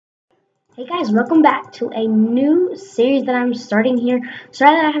Hey guys, welcome back to a new series that I'm starting here.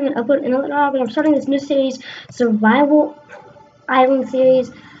 Sorry that I haven't uploaded in a little while, but I'm starting this new series, Survival Island series.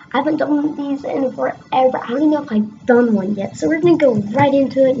 I haven't done these in forever. I don't even know if I've done one yet. So we're gonna go right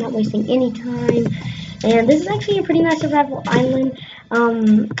into it, not wasting any time. And this is actually a pretty nice survival island.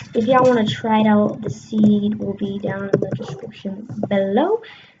 If y'all want to try it out, the seed will be down in the description below.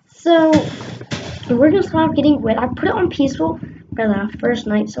 So we're gonna start getting wet. I put it on peaceful for the first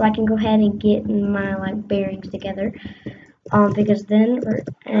night so I can go ahead and get my bearings together. Because then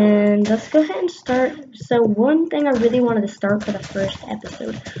and let's go ahead and start. So one thing I really wanted to start for the first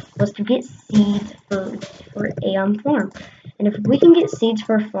episode was to get seeds for a farm. And if we can get seeds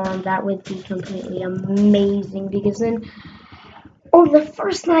for a farm, that would be completely amazing because then the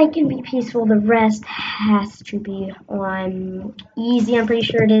first night can be peaceful, the rest has to be on easy. I'm pretty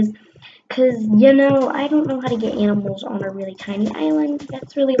sure it is. Because, I don't know how to get animals on a really tiny island.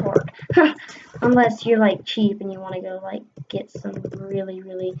 That's really hard. Unless you're, cheap and you want to go, get some really,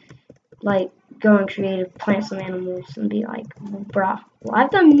 really, go and creative, plant some animals and be like, bruh. Well,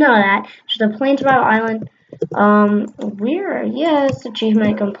 I've done none of that. Just a plain survival island. Yes,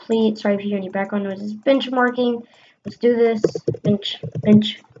 achievement complete. Sorry if you hear any background noises. Benchmarking. Let's do this. Bench,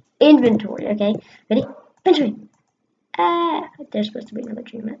 inventory, okay? Ready? Benchmarking. There's supposed to be another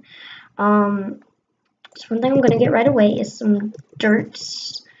achievement. So one thing I'm going to get right away is some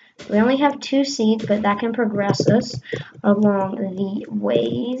dirts. We only have 2 seeds, but that can progress us along the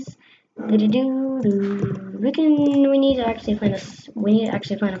ways. We need to actually plant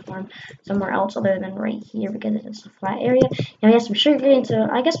a farm somewhere else other than right here because it's a flat area. And we have some sugar cane, so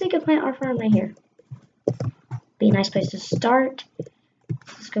I guess we could plant our farm right here. Be a nice place to start.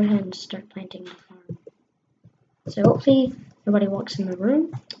 Let's go ahead and start planting the farm. So hopefully nobody walks in the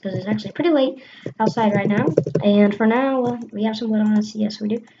room because it's actually pretty late outside right now. And for now, well, we have some wood on us. Yes, we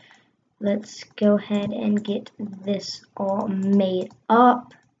do. Let's go ahead and get this all made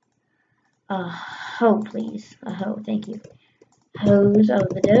up. A hoe, please. A hoe, thank you. Hose of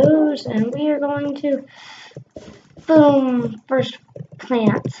the does, and we are going to boom. First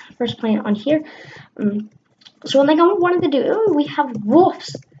plant on here. So one thing I wanted to do. Oh, we have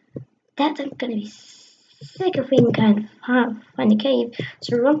wolves. That's gonna be sick if we can kind of find a cave.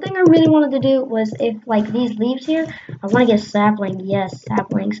 So one thing I really wanted to do was if these leaves here, I want to get a sapling. Yes,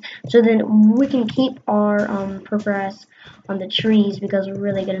 saplings. So then we can keep our progress on the trees because we're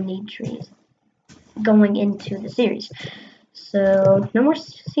really gonna need trees going into the series. So no more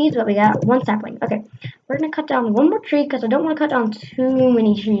seeds, but we got 1 sapling. Okay, we're gonna cut down 1 more tree because I don't want to cut down too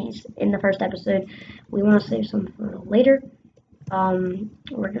many trees in the first episode. We want to save some for later.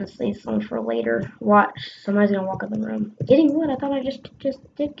 We're gonna save some for later. Watch, somebody's gonna walk in the room. Getting wood? I thought I just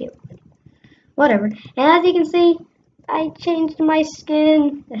did get wood. Whatever. And as you can see, I changed my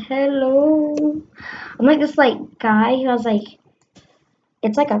skin. Hello. I'm like this guy who has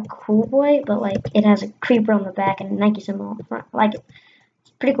it's like a cool boy, but it has a creeper on the back and a Nike symbol on the front.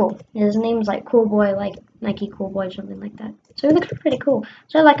 It's pretty cool. His name's Cool Boy, Nike Cool Boy, something like that. So he looks pretty cool.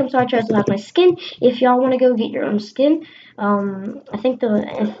 So I like him, so I chose to have my skin. If y'all want to go get your own skin, I think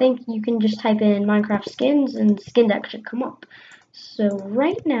you can just type in Minecraft skins and skin deck should come up. So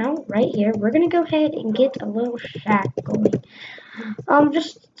right now, right here, we're gonna go ahead and get a little shack going.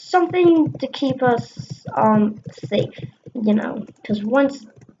 Just something to keep us safe, because once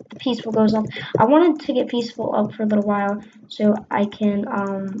the peaceful goes up, I wanted to get peaceful up for a little while so I can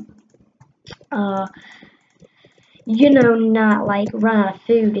not run out of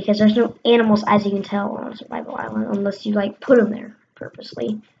food because there's no animals, as you can tell, on Survival Island unless you put them there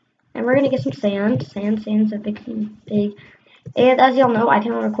purposely. And we're gonna get some sand. Sand's a big. And as y'all know, I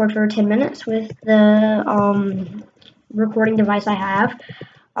can record for 10 minutes with the recording device I have.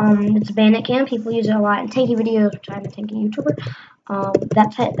 It's a Bandicam. People use it a lot in tanky videos, which I'm a tanky YouTuber.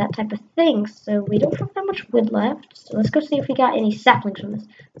 That type of thing. So we don't have that much wood left. So let's go see if we got any saplings from this.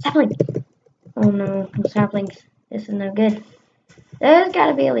 Sapling! Oh no, no saplings. This is no good. There's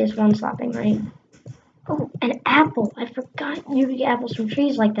gotta be at least 1 sapling, right? Oh, an apple! I forgot you could get apples from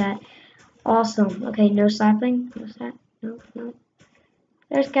trees like that. Awesome. Okay, no sapling. No.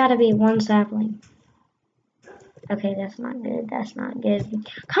 There's gotta be 1 sapling. Okay, that's not good. That's not good.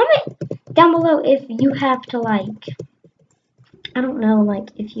 Comment down below if you have to I don't know,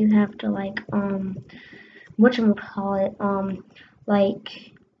 if you have to whatchamacallit,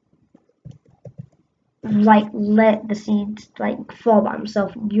 let the seeds fall by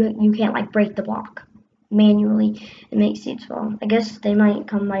themselves. You can't break the block manually and make seeds fall. I guess they might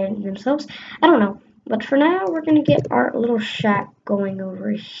come by themselves. I don't know. But for now, we're gonna get our little shack going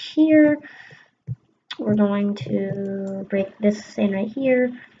over here. We're going to break this in right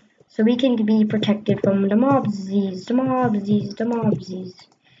here. so we can be protected from the mobsies, the mobsies, the mobsies.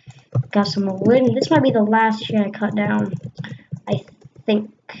 Got some more wood, and this might be the last tree I cut down, I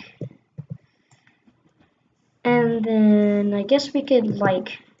think. And then I guess we could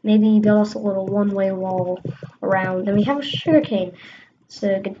like maybe build us a little one-way wall around. Then we have a sugarcane.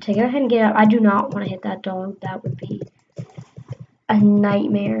 So to go ahead and get out. I do not want to hit that dog. That would be a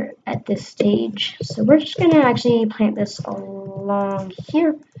nightmare at this stage. So we're just gonna actually plant this along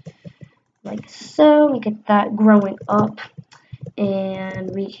here, like so. We get that growing up,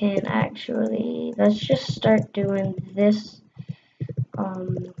 and we can actually let's just start doing this.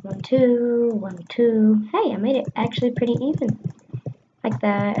 1, 2, 1, 2. Hey, I made it actually pretty even, like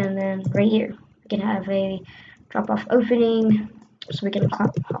that. And then right here, we can have a drop-off opening, so we can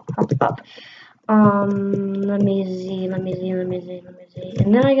hop up. Let me see. And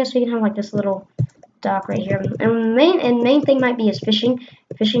then I guess we can have like this little dock right here. And main thing might be is fishing.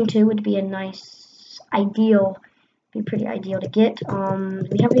 Fishing too would be a nice be pretty ideal to get.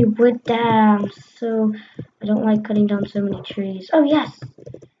 We have a wood dam, so I don't like cutting down so many trees. Oh yes,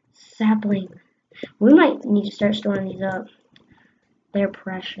 sapling. We might need to start storing these up. They're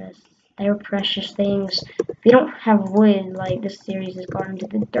precious. They're precious things. If you don't have wood, like this series has gone into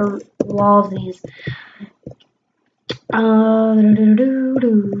the dirt. Love these.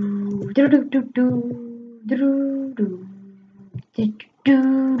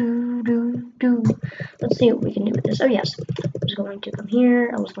 Let's see what we can do with this. Oh yes, I was going to come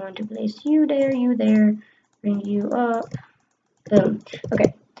here. I was going to place you there, bring you up. Boom.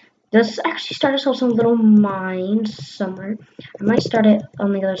 Okay. Let's actually start ourselves a little mine somewhere. I might start it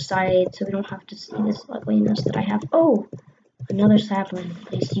on the other side so we don't have to see this ugliness that I have. Oh, another sapling.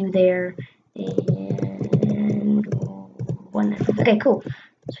 Place you there and one there. Okay, cool.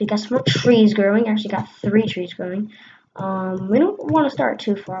 So we got some more trees growing. Actually got 3 trees growing. We don't want to start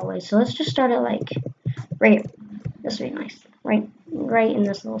too far away, so let's just start it like right here. This would be nice. Right in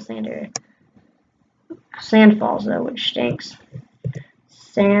this little sand area. Sand falls though, which stinks.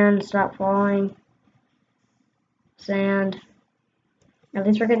 Sand, stop falling. Sand. At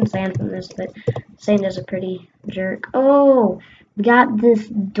least we're getting sand from this, but sand is a pretty jerk. Oh, we got this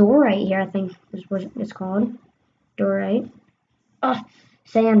dorite here, I think is what it's called. Dorite. Oh,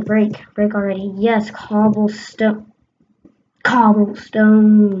 sand, break already. Yes, cobblestone.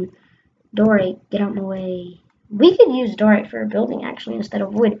 Dorite, get out of my way. We could use dorite for a building actually instead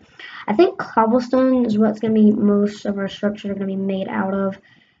of wood. I think cobblestone is what's going to be most of our structures are going to be made out of,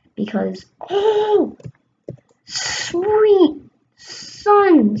 because oh, sweet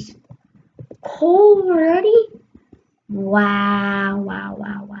sons, coal already? Wow.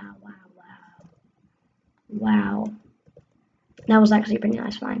 That was actually a pretty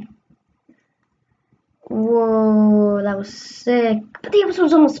nice find. Whoa, that was sick. But the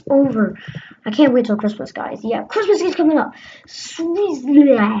episode's almost over. I can't wait till Christmas, guys. Yeah, Christmas is coming up.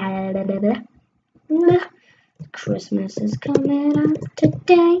 Christmas is coming up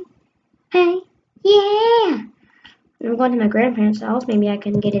today. Hey, yeah. I'm going to my grandparents' house. Maybe I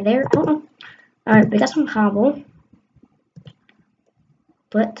can get it there. I don't know. Alright, we got some cobble.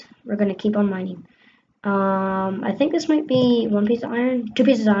 But we're going to keep on mining. I think this might be 1 piece of iron. 2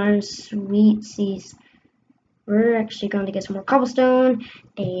 pieces of iron. Sweet seas. We're actually going to get some more cobblestone,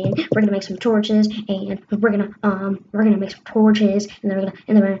 and we're gonna make some torches, and we're gonna make some torches, and then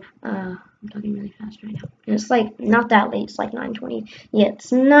I'm talking really fast right now. And it's like not that late. It's like 9:20. Yeah,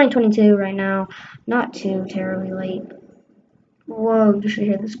 it's 9:22 right now. Not too terribly late. Whoa! You should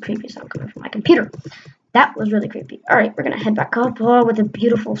hear this creepy sound coming from my computer. That was really creepy. All right, we're gonna head back up with the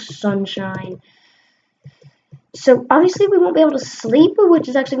beautiful sunshine. So obviously we won't be able to sleep, which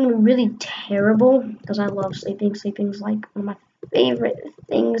is actually going to be really terrible because I love sleeping. Sleeping's like one of my favorite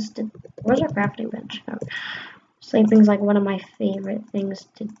things to. Where's our crafting bench? Oh. Sleeping's like one of my favorite things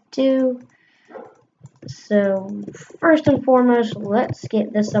to do. So first and foremost, let's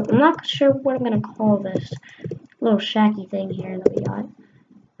get this up. I'm not sure what I'm going to call this little shacky thing here that we got.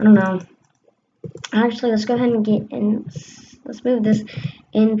 I don't know. Actually, let's go ahead and get in. Let's move this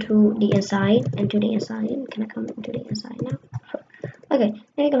into the inside. Can I come into the inside now? Okay,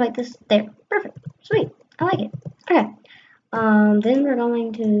 there you go, like this. There. Perfect. Sweet. I like it. Okay. Then we're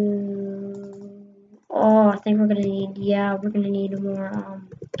going to. Oh, I think we're gonna need. Yeah, we're gonna need more.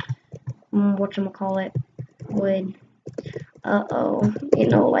 Whatchamacallit, wood. You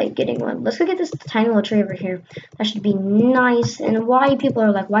know, like getting one. Let's go get this tiny little tree over here. That should be nice. And why people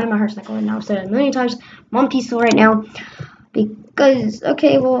are like, why my heart's not going now? I've said it a million times. I'm on peaceful right now. Because,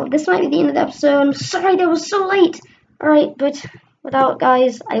 okay, well, this might be the end of the episode. I'm sorry that was so late. Alright, but without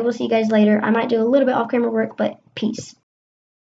guys, I will see you guys later. I might do a little bit off camera work, but peace.